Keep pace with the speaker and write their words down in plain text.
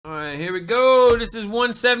right, here we go. This is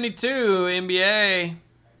 172 NBA.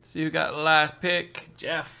 Let's see who got the last pick.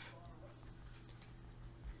 Jeff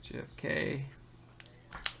K.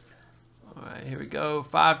 All right, here we go.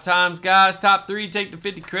 5 times, guys. Top 3 take the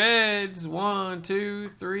 50 creds. 1, 2,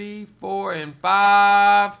 3, 4, and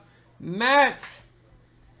 5. Matt,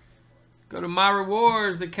 go to my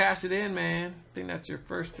rewards to cash it in, man. I think that's your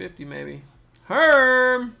first 50, maybe.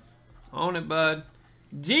 Herm, own it, bud.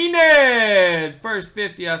 G-Ned, first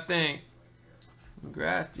 50, I think.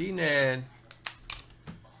 Congrats, G-Ned.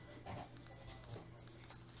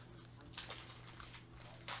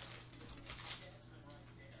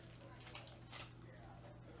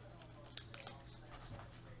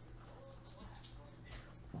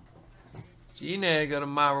 G-Ned go to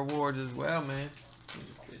my rewards as well, man.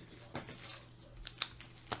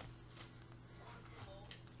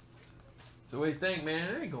 So what do you think,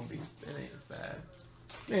 man? It ain't gonna be. It ain't as bad.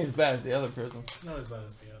 It ain't as bad as the other prism. Not as bad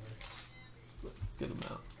as the other. It's a good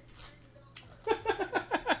amount.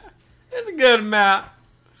 It's a good amount.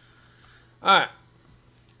 All right.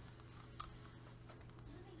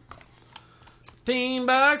 Team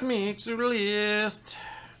Box Mixer list.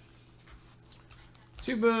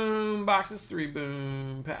 2 boom boxes, 3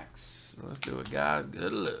 boom packs. Let's do it, guys.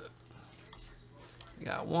 Good luck. We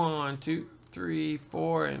got 1, 2, 3,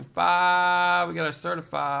 4, and 5. We got a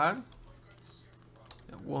certified.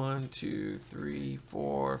 1, 2, 3,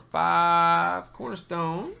 4, 5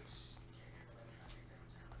 cornerstones.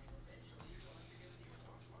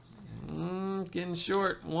 Getting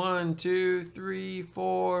short. 1, 2, 3,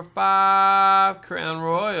 4, 5 Crown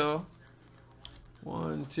Royal.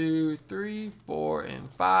 1, 2, 3, 4, and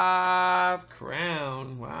 5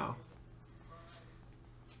 Crown. Wow.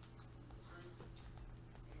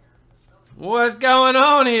 What's going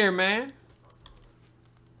on here, man?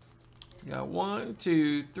 Got 1,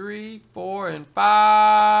 2, 3, 4, and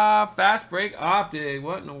 5. Fast break optic.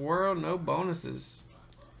 What in the world? No bonuses.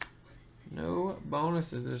 No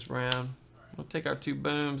bonuses this round. We'll take our 2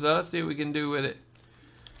 booms. Let's see what we can do with it.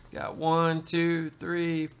 Got 1, 2,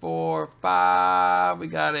 3, 4, 5. We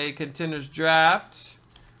got a contenders draft.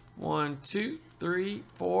 1, 2, 3,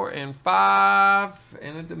 4, and 5.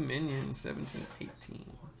 And a Dominion 17, 18.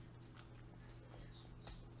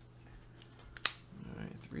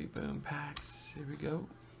 3 boom packs. Here we go.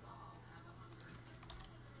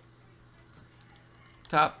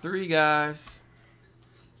 Top 3, guys.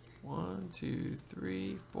 1, 2,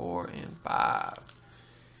 3, 4, and 5.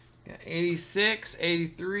 Got 86,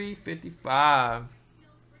 83, 55.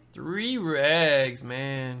 3 regs,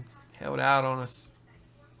 man. Held out on us.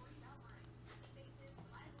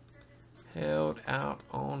 Held out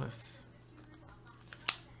on us.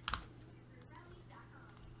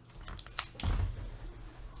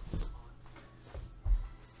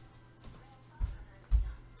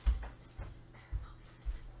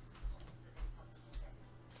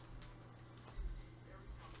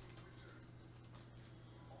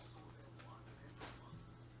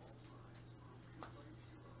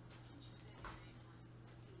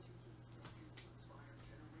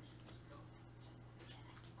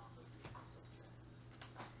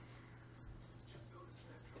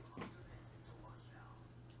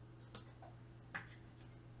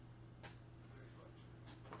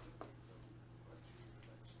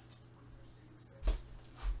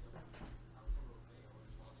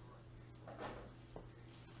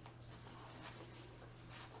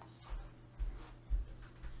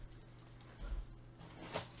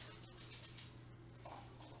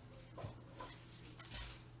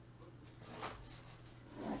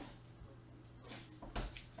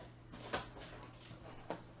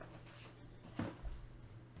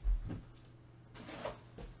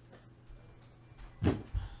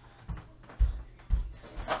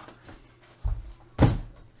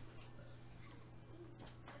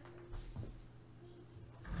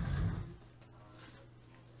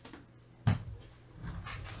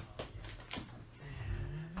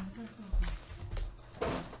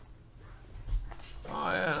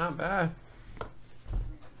 Not bad.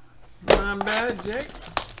 Not bad, Jake.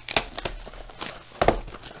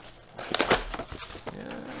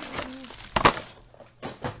 Yeah.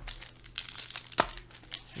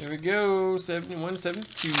 Here we go. 71,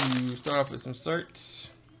 72. Start off with some certs.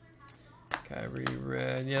 Kyrie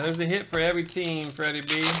red. Yeah, there's a hit for every team, Freddie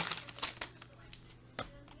B.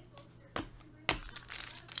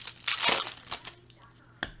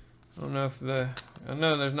 I don't know if I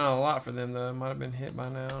know there's not a lot for them though. It might have been hit by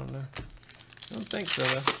now. I don't know. I don't think so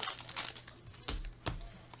though.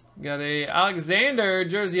 Got a Alexander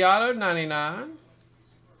Jersey Auto 99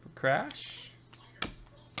 for Crash.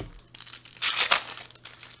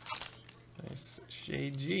 Nice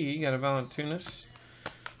JG, got a Valentunas.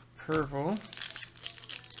 Purple.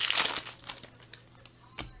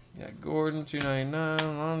 Got Gordon, 299.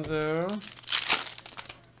 Alonzo.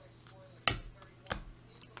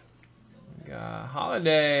 Got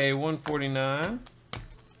Holiday, 149.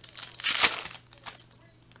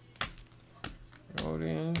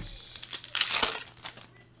 Rodents.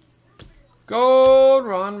 Gold,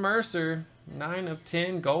 Ron Mercer. 9 of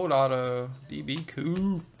 10 gold auto. DB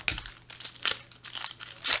Coop.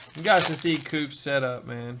 You guys should see Coop's setup,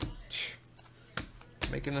 man.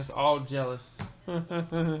 Making us all jealous.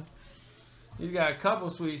 He's got a couple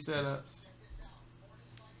sweet setups.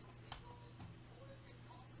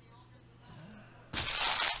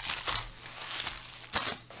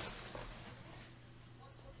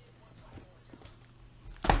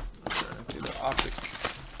 Optic.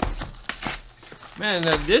 Man,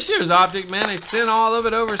 this year's Optic, man, they sent all of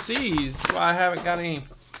it overseas. That's why I haven't got any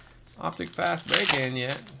Optic fast break in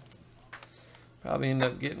yet. Probably end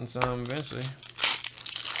up getting some eventually.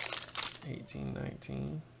 18,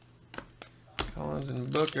 19. Collins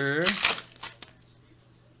and Booker.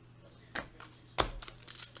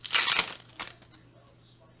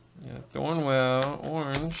 Yeah, Thornwell,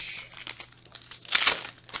 orange.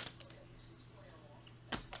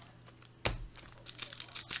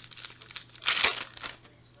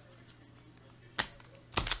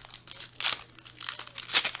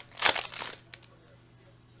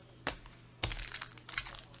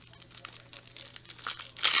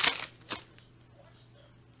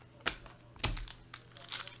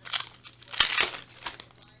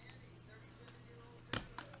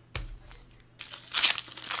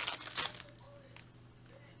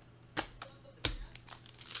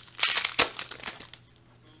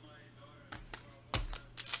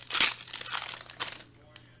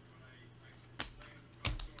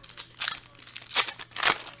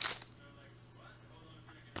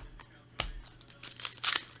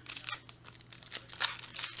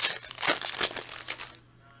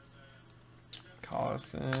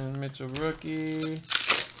 Collison, Mitchell rookie.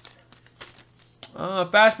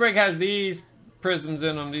 Fast break has these prisms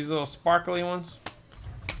in them, these little sparkly ones.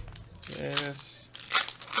 Yes.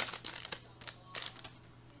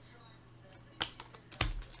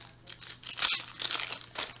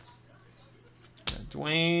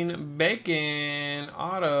 Dwayne Bacon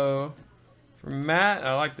auto for Matt.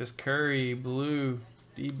 I like this Curry blue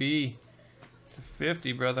DB.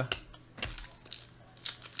 50, brother.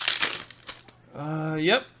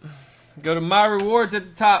 Yep. Go to my rewards at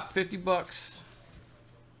the top, 50 bucks.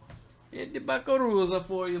 Hit the bucko rules up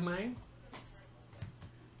for you, man.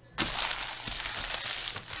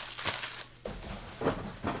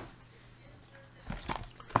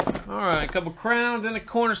 All right, a couple crowns and the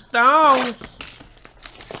cornerstones.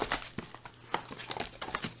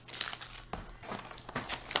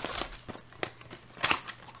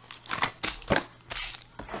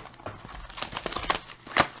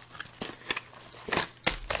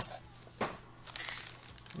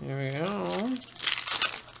 Here we go.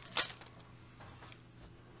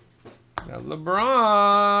 Got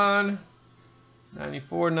LeBron,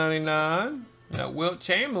 94.99. Got Wilt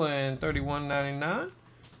Chamberlain, 31.99.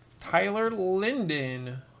 Tyler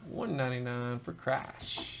Linden, 199 for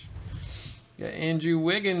Crash. Got Andrew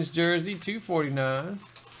Wiggins jersey, 249.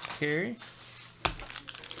 Carry.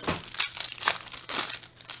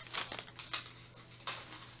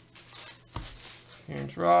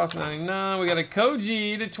 Terrence Ross, 99. We got a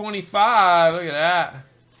Koji to 25. Look at that.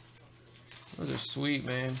 Those are sweet,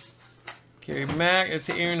 man. Kerry Mack. It's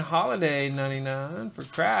Aaron Holiday, 99 for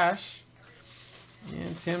Crash.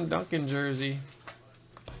 And Tim Duncan jersey.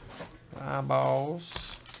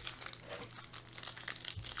 Eyeballs.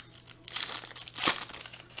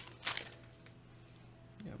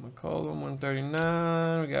 Got McCollum,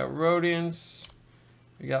 139. We got Rodents.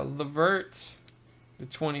 We got Levert to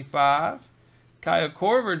 25. Kyle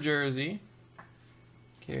Korver jersey.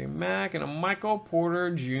 Kerry Mack and a Michael Porter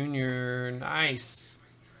Jr. Nice.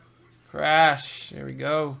 Crash. There we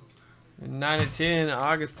go. And 9 of 10,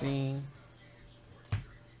 Augustine.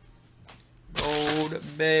 Gold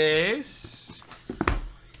base.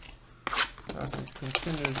 Got some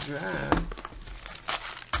contenders draft.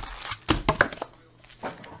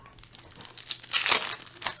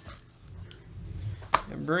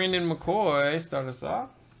 And Brandon McCoy start us off.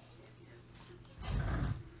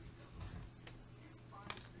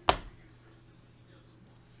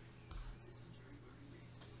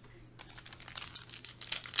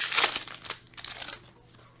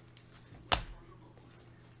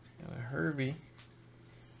 Herbie.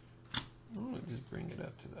 I'll just bring it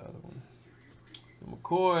up to the other one. The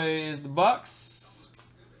McCoy is the Bucks.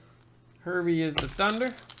 Herbie is the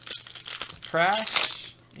Thunder.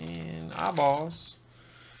 Trash and eyeballs.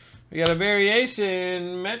 We got a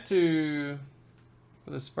variation Metu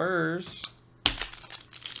for the Spurs.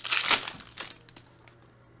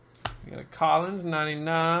 We got a Collins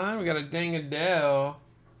 99. We got a Dangadell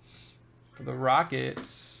for the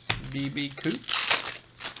Rockets. DB Coop.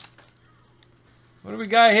 What do we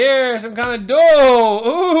got here? Some kind of dual.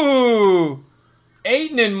 Ooh.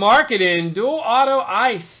 Aiton and Marketing. Dual auto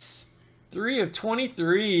ice. 3 of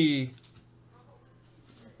 23.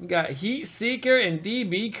 We got Heat Seeker and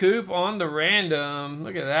DB Coop on the random.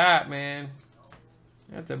 Look at that, man.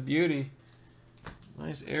 That's a beauty.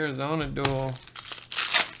 Nice Arizona dual.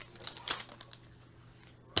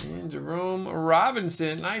 And Jerome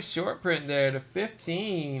Robinson. Nice short print there to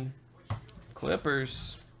 15.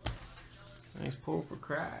 Clippers. Nice pull for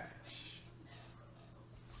Crash.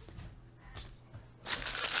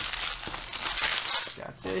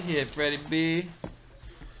 Gotcha a hit, Freddie B.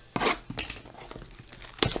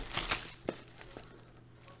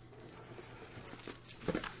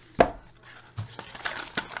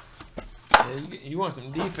 Yeah, you want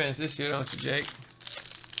some defense this year, don't you, Jake?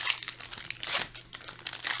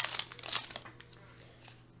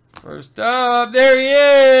 First up, there he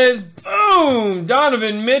is. Boom!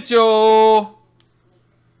 Donovan Mitchell.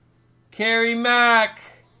 Carrie Mack.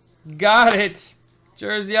 Got it.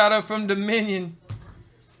 Jersey auto from Dominion.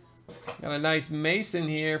 Got a nice Mason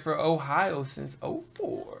here for Ohio since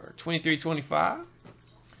 04. 23-25.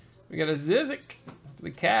 We got a Zizic for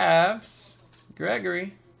the Cavs.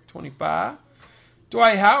 Gregory, 25.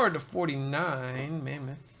 Dwight Howard to 49.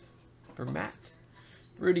 Mammoth for Matt.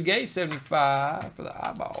 Rudy Gay, 75 for the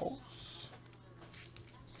eyeballs.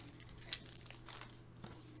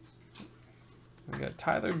 We got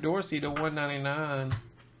Tyler Dorsey to 199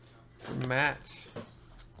 for Matt.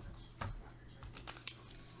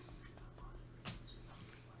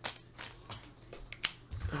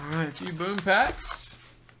 All right, a few boom packs.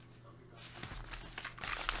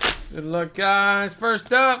 Good luck, guys.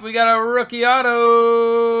 First up, we got a rookie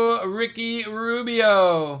auto, Ricky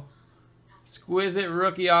Rubio. Exquisite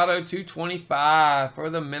rookie auto 225 for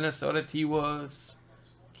the Minnesota T-Wolves.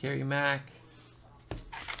 Carrie Mack.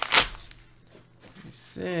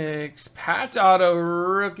 6 patch auto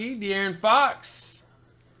rookie De'Aaron Fox.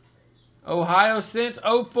 Ohio since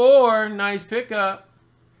 04. Nice pickup.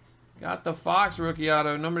 Got the Fox rookie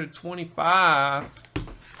auto number 25.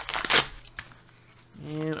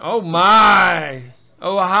 And oh my,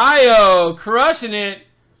 Ohio crushing it.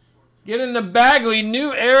 Getting the Bagley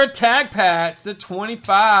new era tag patch to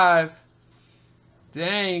 25.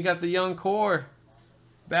 Dang, you got the young core.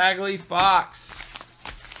 Bagley Fox.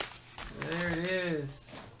 There it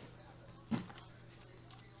is.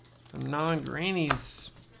 Some non-greenies.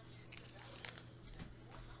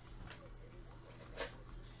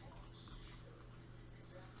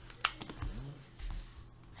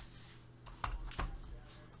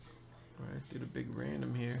 All right, let's do the big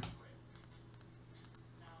random here.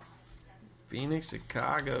 Phoenix,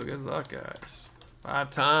 Chicago. Good luck, guys. 5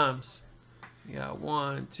 times. You got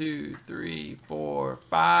 1, 2, 3, 4,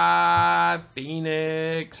 5.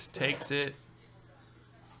 Phoenix takes it.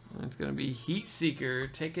 And it's going to be Heat Seeker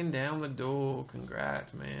taking down the duel.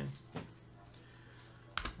 Congrats, man.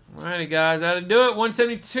 Alrighty, guys. That'll do it.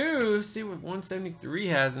 172. See what 173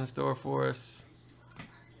 has in store for us.